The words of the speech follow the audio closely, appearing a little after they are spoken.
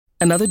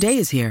Another day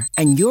is here,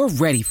 and you're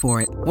ready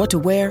for it. What to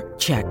wear?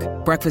 Check.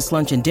 Breakfast,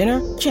 lunch, and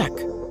dinner? Check.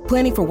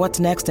 Planning for what's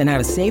next and how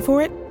to save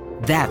for it?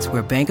 That's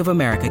where Bank of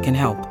America can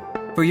help.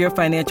 For your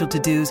financial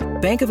to-dos,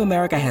 Bank of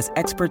America has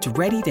experts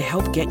ready to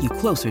help get you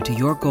closer to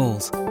your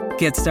goals.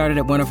 Get started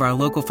at one of our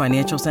local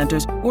financial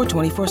centers or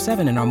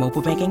 24/7 in our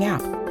mobile banking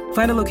app.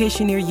 Find a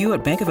location near you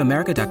at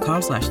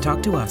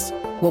bankofamerica.com/talktous.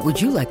 What would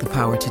you like the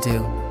power to do?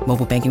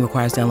 Mobile banking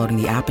requires downloading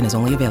the app and is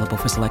only available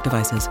for select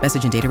devices.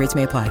 Message and data rates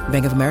may apply.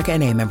 Bank of America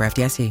N.A., member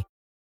FDIC.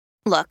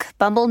 Look,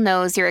 Bumble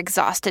knows you're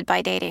exhausted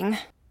by dating.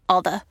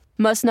 All the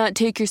must not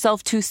take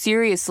yourself too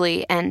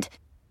seriously and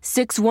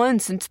 6'1"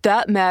 since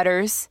that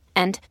matters.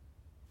 And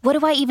what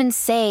do I even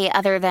say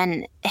other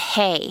than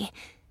hey?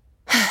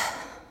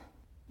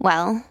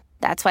 Well,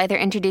 that's why they're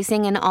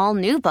introducing an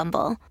all-new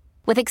Bumble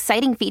with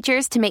exciting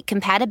features to make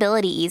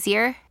compatibility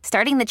easier,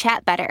 starting the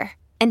chat better,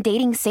 and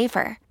dating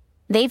safer.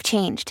 They've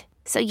changed,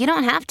 so you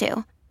don't have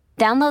to.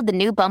 Download the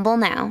new Bumble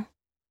now.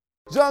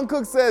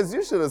 Jungkook says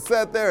you should have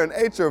sat there and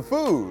ate your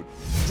food.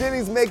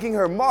 Jennie's making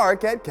her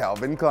mark at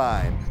Calvin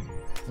Klein.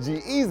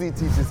 G-Eazy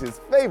teaches his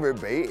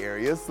favorite Bay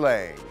Area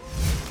slang.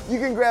 You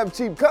can grab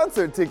cheap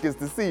concert tickets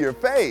to see your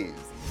faves.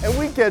 And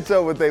we catch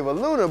up with Ava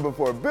Luna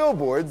before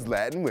Billboard's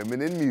Latin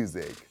Women in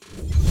Music.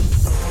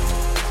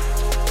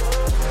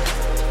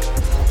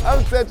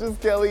 I'm Tetris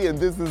Kelly, and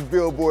this is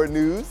Billboard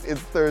News. It's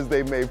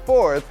Thursday, May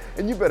 4th,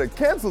 and you better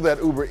cancel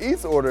that Uber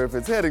Eats order if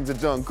it's heading to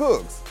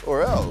Jungkook's,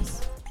 or else.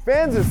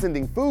 Fans are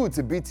sending food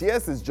to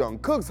BTS's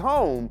Jungkook's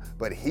home,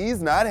 but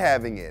he's not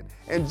having it,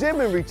 and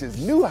Jimin reaches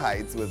new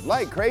heights with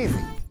Like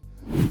Crazy.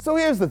 So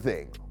here's the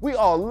thing, we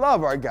all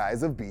love our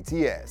guys of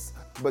BTS,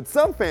 but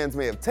some fans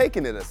may have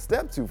taken it a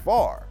step too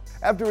far.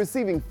 After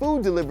receiving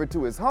food delivered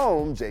to his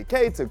home,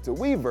 JK took to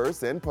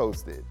Weverse and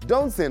posted,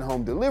 "Don't send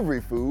home delivery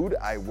food,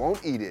 I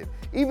won't eat it,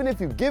 even if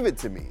you give it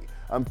to me.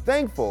 I'm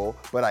thankful,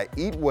 but I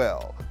eat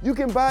well. You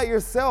can buy it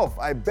yourself,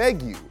 I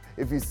beg you.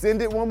 If you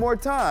send it one more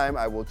time,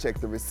 I will check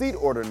the receipt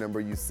order number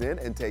you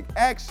sent and take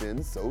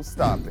action, so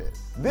stop it."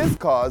 This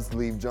caused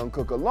Leave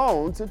Jungkook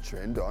Alone to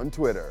trend on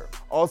Twitter.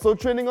 Also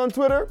trending on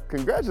Twitter,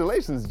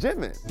 congratulations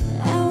Jimin.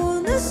 I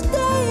wanna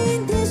stay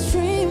in this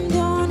dream,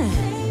 don't I?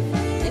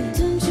 And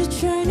don't you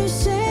try to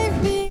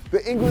save me.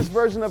 The English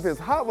version of his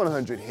Hot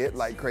 100 hit,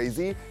 Like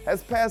Crazy,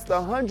 has passed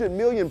 100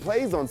 million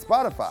plays on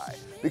Spotify,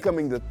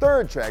 becoming the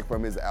third track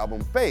from his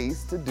album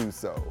Face to do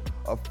so,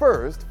 a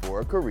first for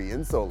a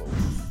Korean soloist.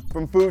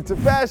 From food to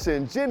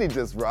fashion, Jennie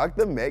just rocked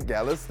the Met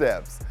Gala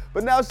steps,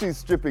 but now she's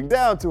stripping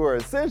down to her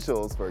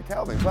essentials for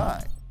Calvin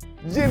Klein.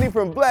 Jennie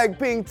from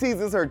Blackpink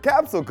teases her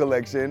capsule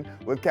collection,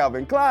 with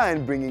Calvin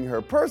Klein bringing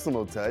her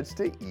personal touch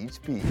to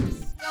each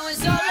piece.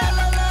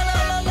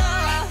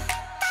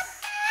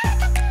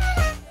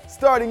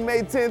 Starting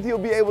May 10th, you'll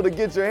be able to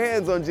get your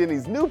hands on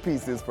Jennie's new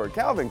pieces for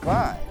Calvin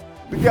Klein.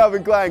 The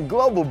Calvin Klein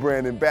global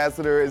brand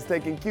ambassador is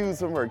taking cues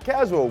from her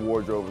casual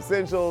wardrobe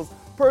essentials,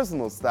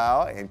 personal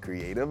style, and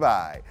creative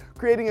eye,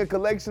 creating a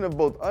collection of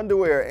both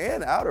underwear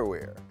and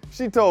outerwear.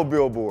 She told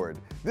Billboard,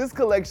 "This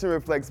collection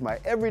reflects my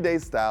everyday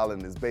style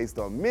and is based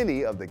on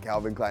many of the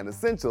Calvin Klein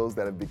essentials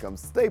that have become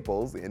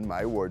staples in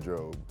my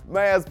wardrobe.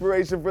 My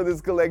aspiration for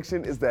this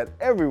collection is that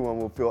everyone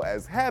will feel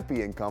as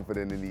happy and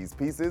confident in these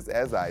pieces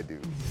as I do."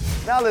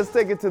 Now let's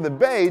take it to the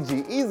Bay.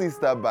 G-Eazy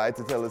stopped by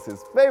to tell us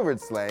his favorite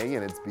slang,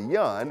 and it's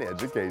beyond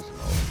educational.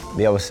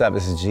 Yo, what's up?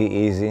 This is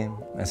G-Eazy,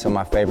 and so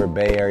my favorite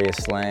Bay Area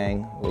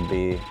slang would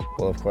be,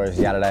 well, of course,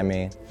 yada that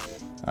mean.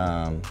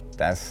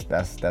 That's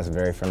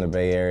very from the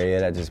Bay Area.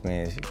 That just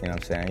means, you know what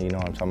I'm saying? You know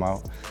what I'm talking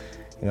about?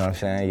 You know what I'm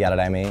saying? Yada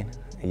that mean.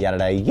 Yada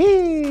that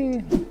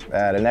yee.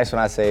 The next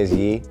one I say is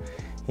yee.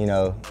 You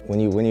know, when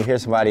you hear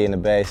somebody in the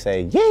Bay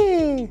say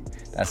yee,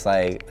 that's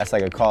like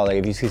a call. Like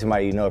if you see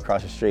somebody you know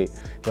across the street,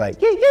 you're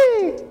like yee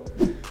yee.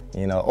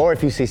 You know, or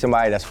if you see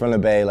somebody that's from the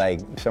Bay, like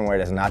somewhere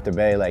that's not the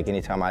Bay, like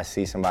anytime I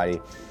see somebody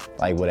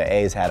like with an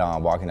A's hat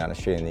on walking down the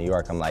street in New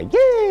York, I'm like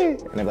yee,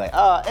 and they're like,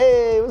 oh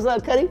hey, what's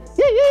up, Cuddy?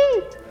 Yee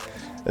yee.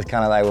 It's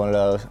kind of like one of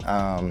those.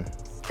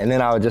 And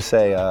then I would just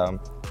say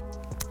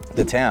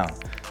the town.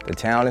 The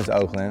town is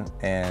Oakland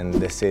and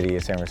the city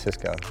is San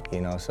Francisco,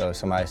 you know? So if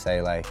somebody say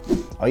like,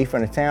 oh, you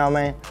from the town,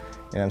 man? You know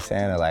what I'm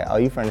saying? They're like, oh,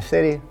 you from the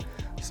city?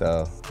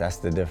 So that's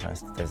the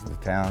difference. There's the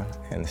town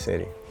and the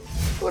city.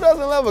 Who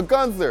doesn't love a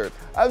concert?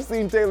 I've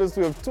seen Taylor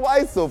Swift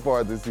twice so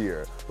far this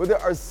year, but there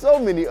are so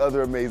many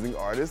other amazing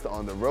artists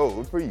on the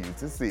road for you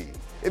to see.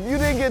 If you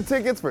didn't get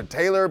tickets for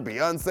Taylor,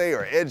 Beyonce,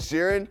 or Ed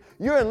Sheeran,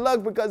 you're in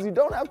luck because you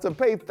don't have to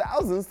pay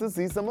thousands to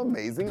see some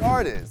amazing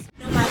artists.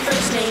 My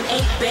first name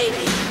ain't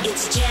baby,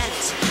 it's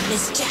Janet,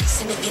 Miss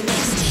Jackson if you're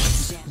nasty.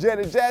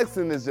 Janet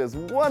Jackson is just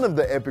one of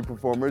the epic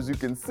performers you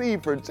can see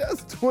for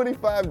just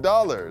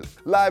 $25.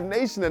 Live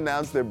Nation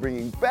announced they're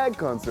bringing back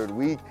Concert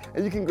Week,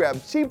 and you can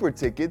grab cheaper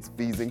tickets,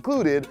 fees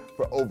included,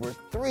 for over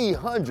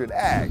 300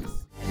 acts.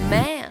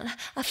 Man,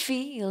 I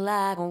feel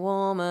like a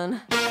woman.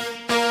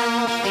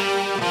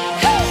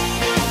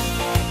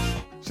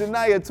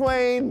 Shania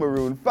Twain,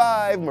 Maroon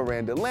 5,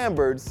 Miranda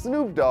Lambert,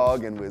 Snoop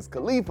Dogg, and Wiz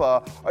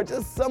Khalifa are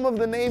just some of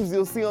the names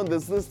you'll see on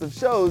this list of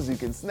shows you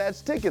can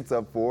snatch tickets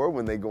up for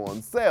when they go on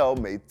sale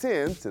May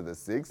 10th to the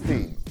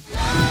 16th.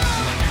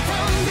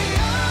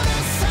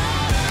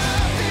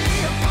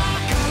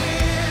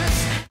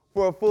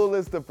 For a full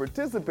list of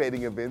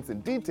participating events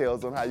and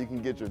details on how you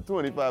can get your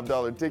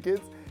 $25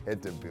 tickets,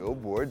 head to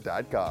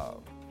Billboard.com.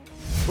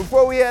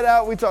 Before we head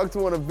out, we talked to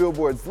one of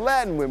Billboard's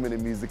Latin Women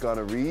in Music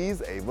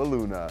honorees, Ava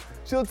Luna.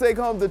 She'll take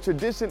home the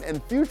Tradition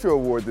and Future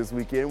Award this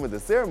weekend when the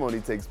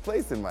ceremony takes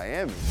place in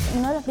Miami.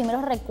 Uno de los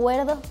primeros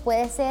recuerdos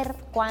puede ser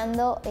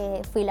cuando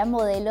fui la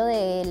modelo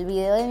del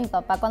video de mi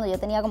papá cuando yo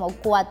tenía como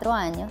 4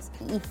 años.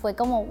 Y fue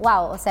como,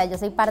 wow, o sea, yo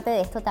soy parte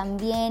de esto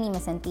también y me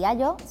sentía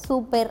yo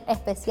súper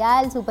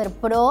especial, súper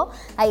pro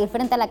a ir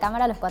frente a la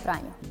cámara a los 4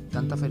 años.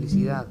 Tanta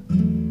felicidad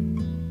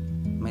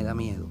me da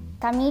miedo.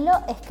 Camilo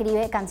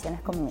escribe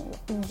canciones conmigo.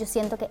 Yo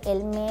siento que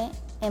él me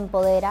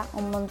empodera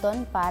un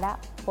montón para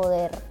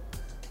poder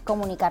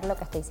comunicar lo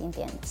que estoy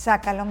sintiendo.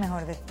 Saca lo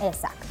mejor de ti.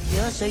 Exacto.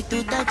 Yo soy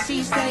tu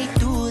taxista y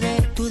tú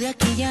de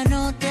aquí ya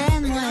no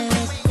te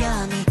mueves.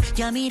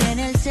 Ya miré en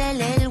el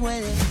cel el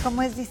jueves.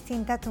 ¿Cómo es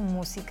distinta tu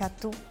música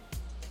tú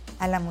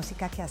a la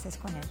música que haces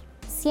con él?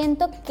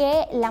 Siento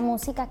que la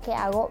música que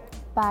hago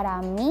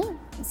para mí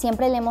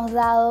siempre le hemos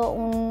dado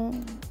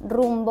un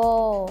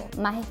rumbo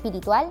más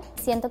espiritual.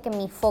 Siento que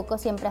mi foco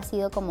siempre ha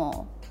sido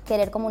como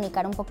querer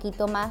comunicar un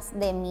poquito más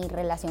de mi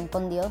relación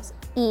con Dios.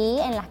 Y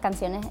en las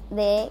canciones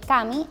de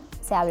Cami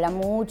se habla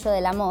mucho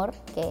del amor,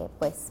 que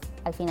pues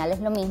al final es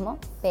lo mismo,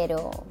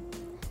 pero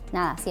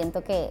nada,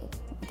 siento que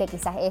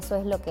quizás eso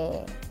es lo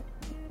que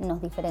nos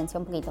diferencia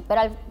un poquito.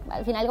 Pero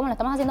al final, como lo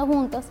estamos haciendo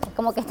juntos, es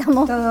como que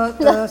estamos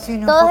todos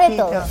de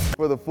todos.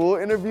 For the full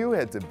interview,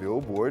 head to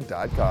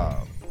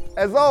Billboard.com.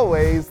 As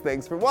always,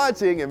 thanks for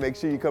watching, and make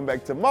sure you come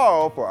back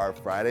tomorrow for our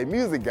Friday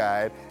Music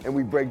Guide, and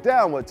we break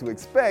down what to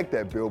expect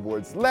at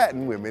Billboard's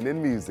Latin Women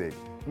in Music.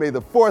 May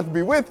the 4th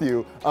be with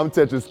you. I'm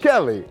Tetris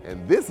Kelly,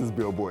 and this is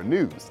Billboard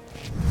News.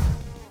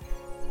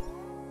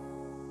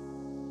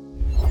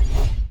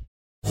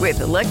 With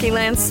the Lucky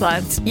Land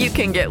Slots, you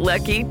can get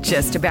lucky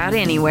just about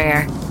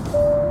anywhere.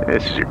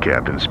 This is your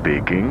captain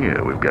speaking.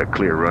 We've got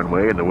clear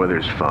runway and the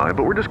weather's fine,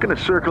 but we're just going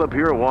to circle up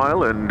here a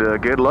while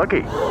and get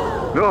lucky.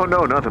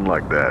 No, nothing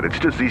like that. It's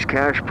just these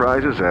cash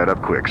prizes add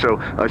up quick. So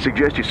I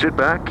suggest you sit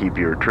back, keep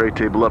your tray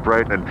table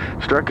upright, and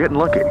start getting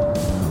lucky.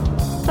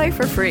 Play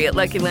for free at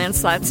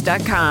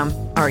LuckyLandSlots.com.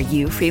 Are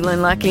you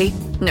feeling lucky?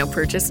 No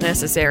purchase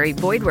necessary.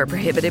 Void where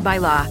prohibited by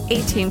law.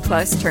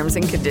 18+ terms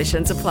and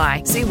conditions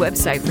apply. See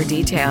website for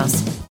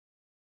details.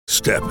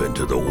 Step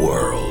into the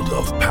world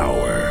of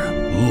power,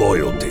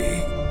 loyalty,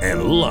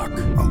 and luck.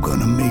 I'm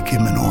gonna make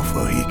him an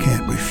offer he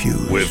can't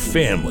refuse. With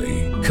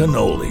family,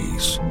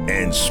 cannolis,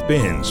 and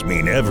spins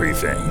mean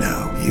everything.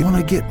 Now, you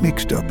wanna get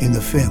mixed up in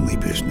the family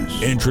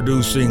business.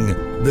 Introducing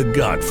The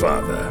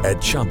Godfather at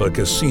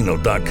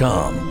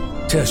ChumbaCasino.com.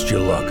 Test your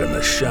luck in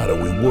the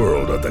shadowy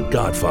world of The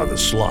Godfather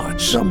slot.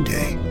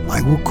 Someday,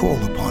 I will call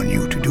upon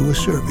you to do a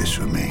service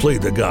for me. Play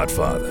The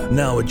Godfather,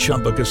 now at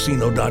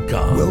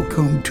ChumbaCasino.com.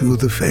 Welcome to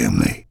the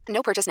family.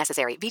 No purchase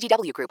necessary.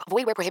 VGW Group.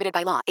 Void where prohibited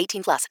by law.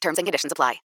 18+. Terms and conditions apply.